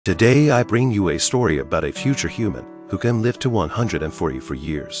Today I bring you a story about a future human who can live to 144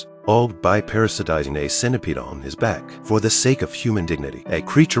 years, all by parasitizing a centipede on his back. For the sake of human dignity, a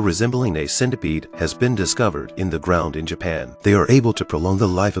creature resembling a centipede has been discovered in the ground in Japan. They are able to prolong the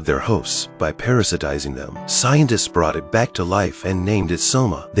life of their hosts by parasitizing them. Scientists brought it back to life and named it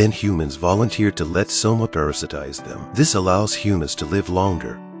Soma. Then humans volunteered to let Soma parasitize them. This allows humans to live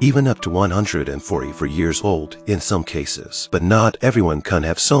longer, even up to 144 years old in some cases. But not everyone can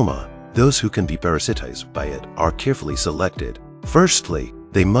have Soma. Those who can be parasitized by it are carefully selected. Firstly,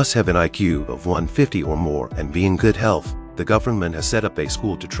 they must have an IQ of 150 or more and be in good health. The government has set up a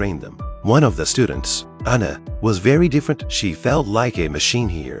school to train them. One of the students, Anna, was very different. She felt like a machine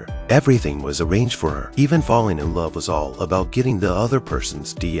here. Everything was arranged for her. Even falling in love was all about getting the other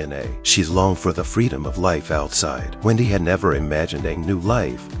person's DNA. She longed for the freedom of life outside. Wendy had never imagined a new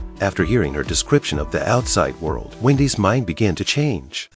life. After hearing her description of the outside world, Wendy's mind began to change.